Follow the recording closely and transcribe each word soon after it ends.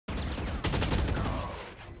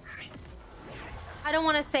I don't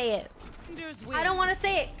want to say it. I don't want to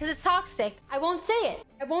say it because it's toxic. I won't say it.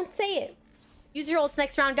 I won't say it. Use your ults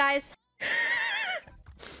next round, guys.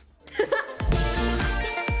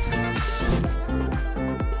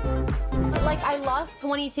 But like, I lost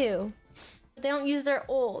 22. They don't use their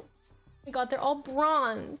ults. Oh my god, they're all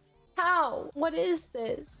bronze. How? What is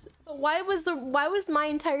this? Why was my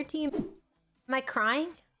entire team? Am I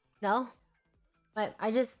crying? No. But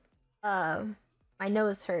I just my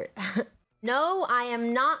nose hurt. No, I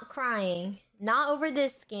am not crying. Not over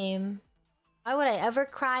this game. Why would I ever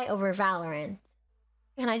cry over Valorant?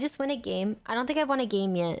 Can I just win a game? I don't think I've won a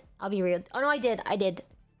game yet. I'll be real. Oh no, I did. I did.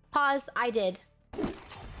 Pause. I did.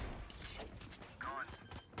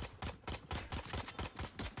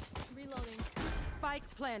 Reloading. Spike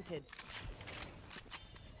planted.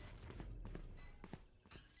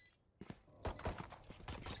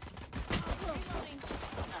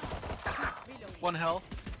 One hell.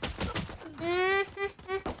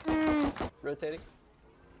 Rotating.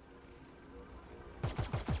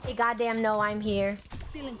 They goddamn know I'm here.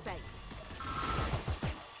 Still in sight.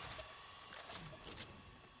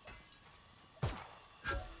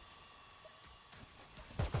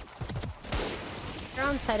 They're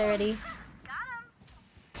on site already.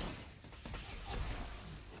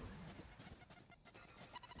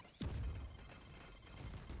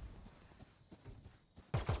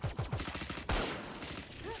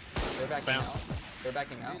 They're backing out. They're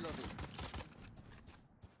backing out.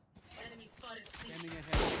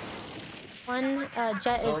 One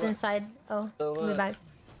jet is inside. Oh, move back.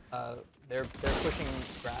 They're pushing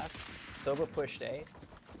grass. Soba pushed A.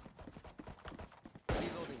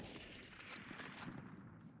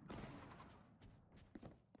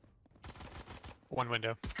 One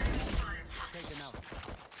window. Taken out.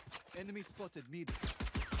 Enemy spotted mid.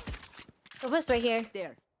 Soba's right here.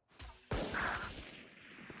 There.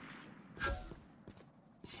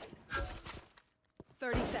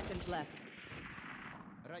 "30 seconds left.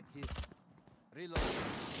 Right here. Reload.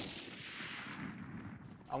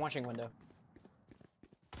 I'm watching window.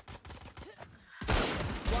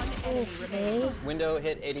 One enemy remaining. Okay. Window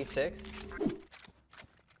hit 86.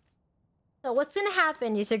 So what's gonna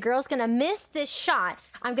happen is your girl's gonna miss this shot.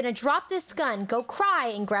 I'm gonna drop this gun, go cry,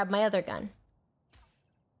 and grab my other gun.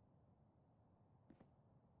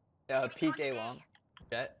 Peek A long.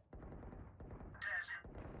 Jet.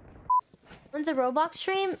 When's the Roblox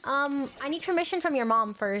stream? I need permission from your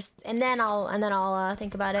mom first, and then I'll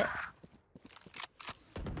think about it.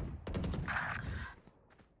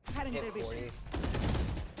 Hit 40.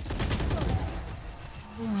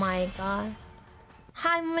 Oh my god.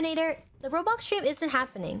 Hi, Mominator. The Roblox stream isn't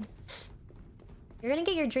happening. You're gonna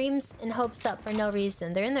get your dreams and hopes up for no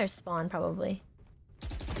reason. They're in their spawn, probably.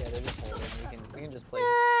 Yeah, they're just holding. We can just play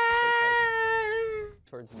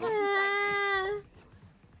towards me.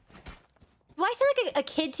 Do I sound like a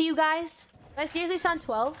kid to you guys? Do I seriously sound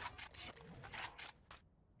 12?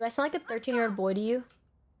 Do I sound like a 13-year-old boy to you?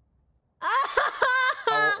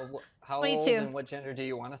 How 22. old and what gender do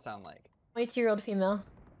you want to sound like? 22-year-old female.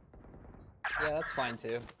 Yeah, that's fine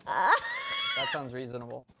too. That sounds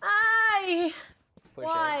reasonable. Push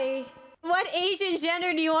Why? What age and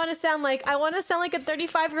gender do you want to sound like? I want to sound like a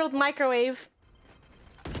 35-year-old microwave.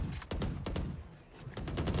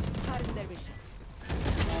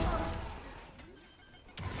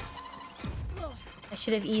 I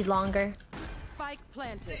should have eaten longer. Spike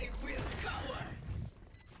planted.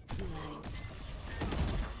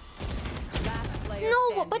 Last player No,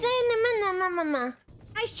 standing. but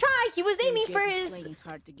nice try. He was aiming for his.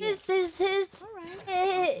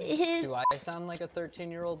 Do I sound like a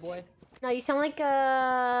 13-year-old boy? No, you sound like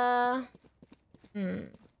a.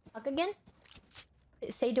 Fuck again?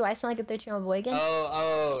 Say, do I sound like a 13-year-old boy again?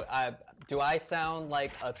 Do I sound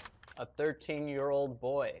like a 13-year-old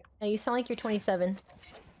boy? No, you sound like you're 27.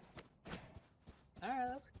 All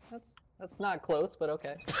right, that's not close, but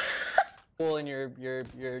okay. Cool, and you're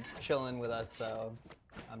chilling with us, so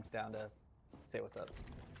I'm down to say what's up.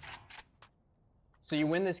 So you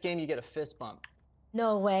win this game, you get a fist bump.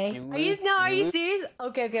 No way. Are you serious?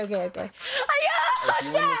 Okay. If you win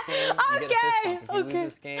this game, you get a fist bump. If you lose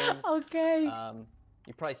this game,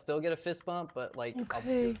 you probably still get a fist bump, but like,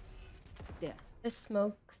 Okay. Yeah. Just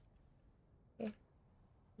smokes. Okay.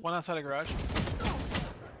 One outside of garage.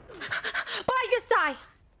 But I just die.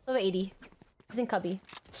 Level 80. He's in cubby.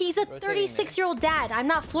 He's a 36-year-old dad. I'm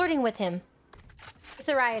not flirting with him. It's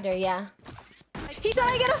a rioter, yeah. He's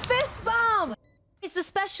gonna get a fist bump. It's a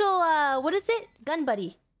special, what is it? Gun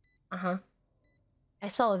buddy. I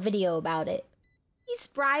saw a video about it. He's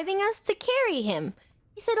bribing us to carry him.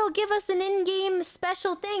 He said he'll give us an in-game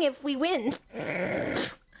special thing if we win.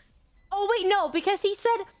 Oh wait, no, because he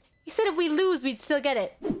said if we lose, we'd still get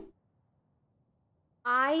it.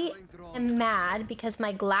 I am mad because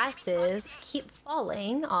my glasses keep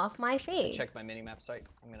falling off my face. Check my minimap site.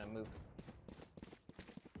 I'm gonna move.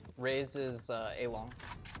 Raze is A long.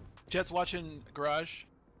 Jet's watching garage.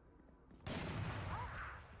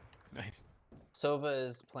 Nice. Sova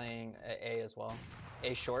is playing A as well.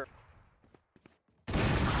 A short.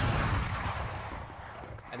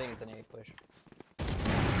 I think it's an A push.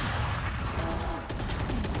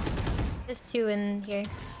 There's two in here.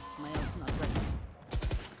 My ult's not ready.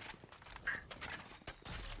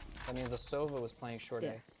 That means the Sova was playing short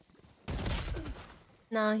Yeah. A.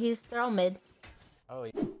 No, they're all mid. Oh,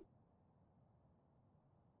 yeah.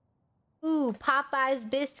 Ooh, Popeye's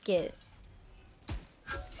biscuit.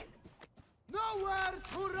 Nowhere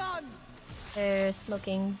to run. They're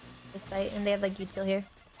smoking this site, and they have like util here.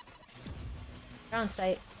 They're on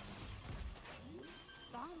site.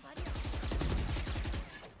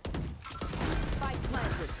 Spike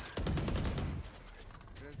planted.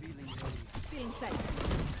 Revealing Feeling safe.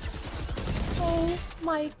 Oh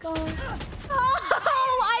my god.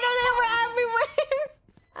 Oh, I know they were everywhere.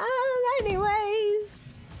 Anyways.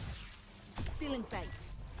 Feeling sight.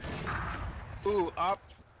 Ooh, up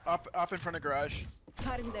in front of garage.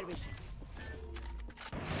 Cutting their vision.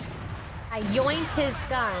 I yoinked his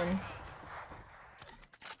gun.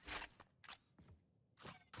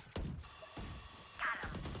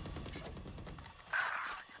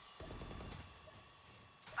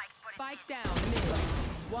 Spike down mid.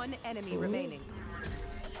 One enemy remaining.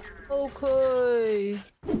 Okay.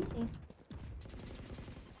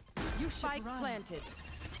 You spike planted.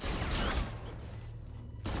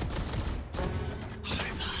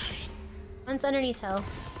 One's underneath hill.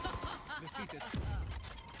 defeated.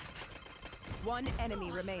 One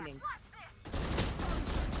enemy remaining.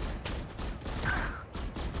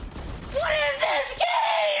 What is this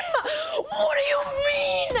game? What do you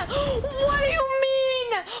mean? What do you mean?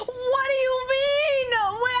 What do you mean?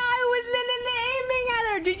 When I was literally aiming at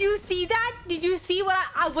her. Did you see that? Did you see what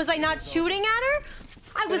was I not shooting at her?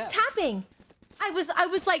 I was tapping. I was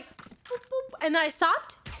like boop, boop, and then I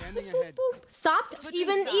stopped. Standing Boop, ahead. boop, stopped.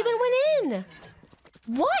 Even went in.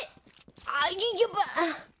 What?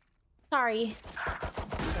 Sorry.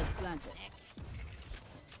 Planted.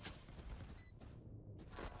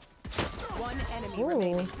 One enemy Ooh.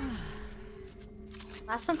 remaining.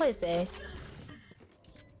 Last time plays A.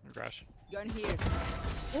 Garage. Gun here.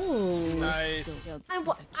 Ooh. Nice.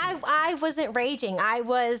 I wasn't raging. I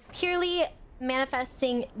was purely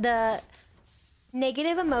manifesting the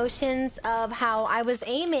negative emotions of how I was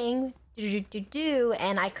aiming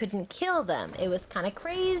and I couldn't kill them. It was kind of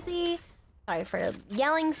crazy. Sorry for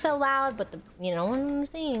yelling so loud, but you know what I'm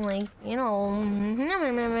saying, like, you know.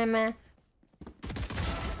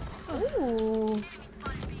 Ooh.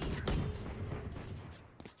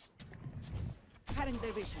 Cutting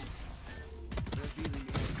their vision. Revealing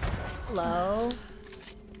Hello.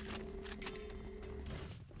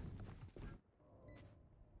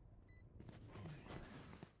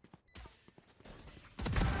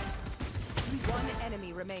 One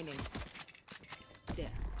enemy remaining. There.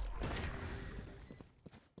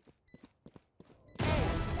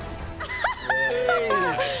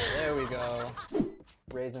 There we go.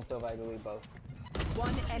 Raze and Sova, I believe both.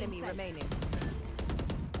 One enemy remaining.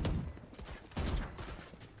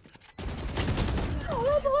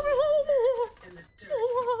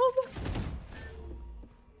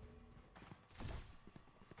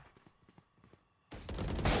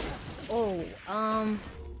 Oh,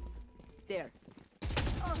 There.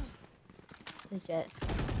 the jet.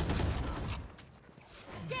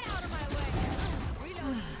 Get out of my way.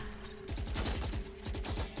 Reload.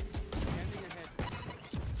 standing ahead.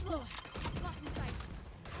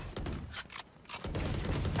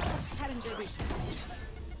 Cutting their vision.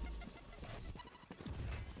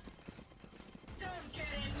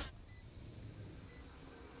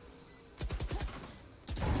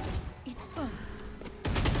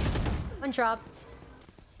 One dropped.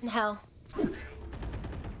 In hell.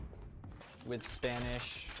 With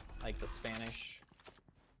Spanish, like the Spanish.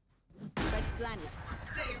 Red planet.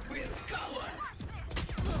 They will cover.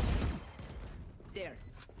 There.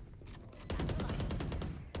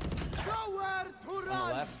 Nowhere to On the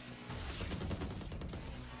run. left.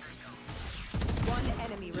 One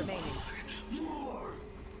enemy remaining.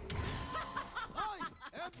 I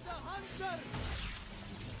am the hunter.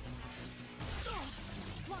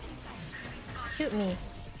 Shoot me.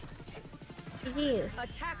 GG's.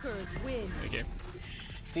 Attackers win. Okay.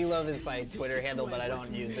 C-Love is my Twitter handle, but I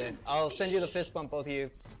don't use it. I'll send you the fist bump, both of you.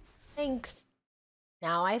 Thanks.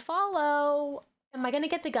 Now I follow. Am I gonna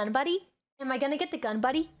get the gun, buddy? Am I gonna get the gun,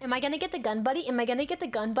 buddy? Am I gonna get the gun, buddy? Am I gonna get the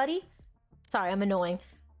gun, buddy? Sorry, I'm annoying.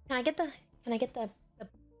 Can I get the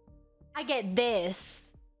I get this.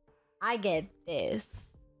 I get this.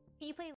 Can you play